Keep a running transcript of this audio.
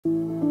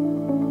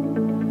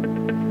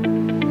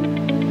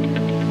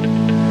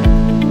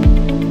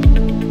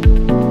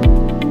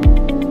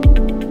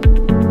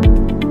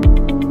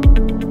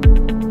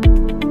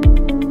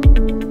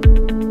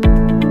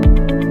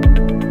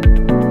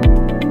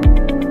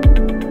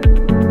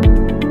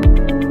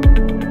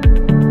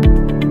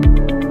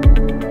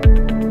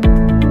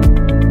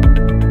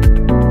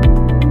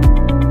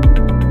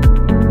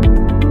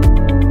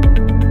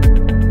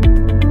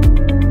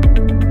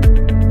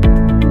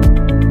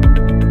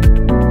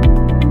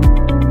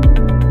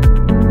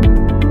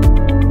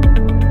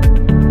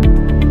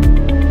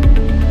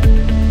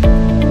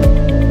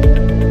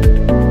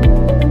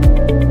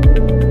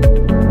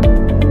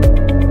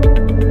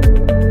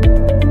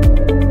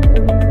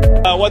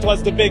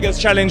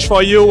biggest challenge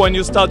for you when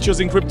you start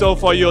using crypto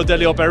for your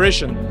daily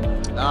operation?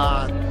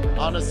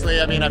 Honestly,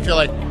 I mean, I feel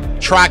like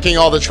tracking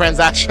all the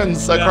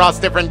transactions across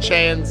different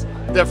chains,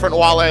 different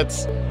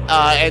wallets,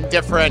 and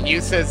different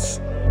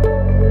uses.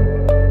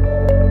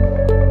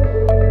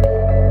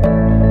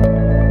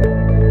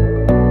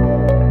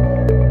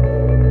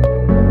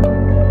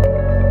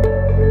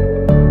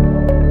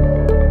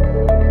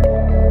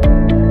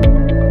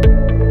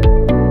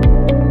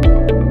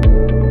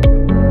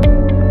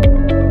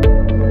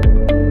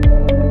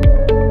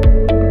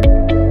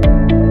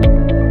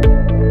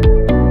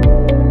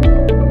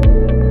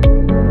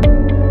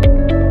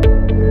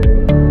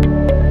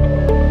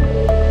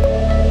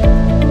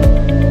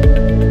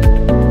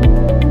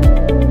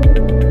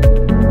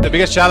 The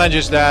biggest challenge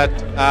is that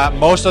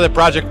most of the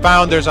project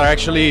founders are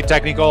actually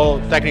technical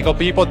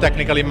people,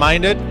 technically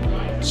minded.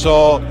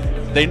 So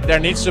there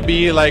needs to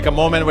be like a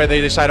moment where they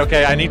decide,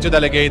 okay, I need to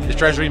delegate the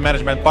treasury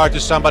management part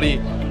to somebody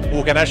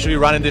who can actually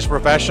run in this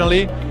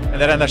professionally, and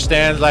that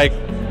understands like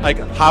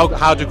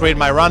how to create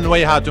my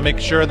runway, how to make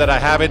sure that I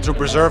have it, to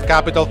preserve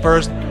capital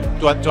first,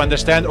 to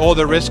understand all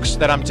the risks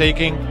that I'm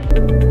taking.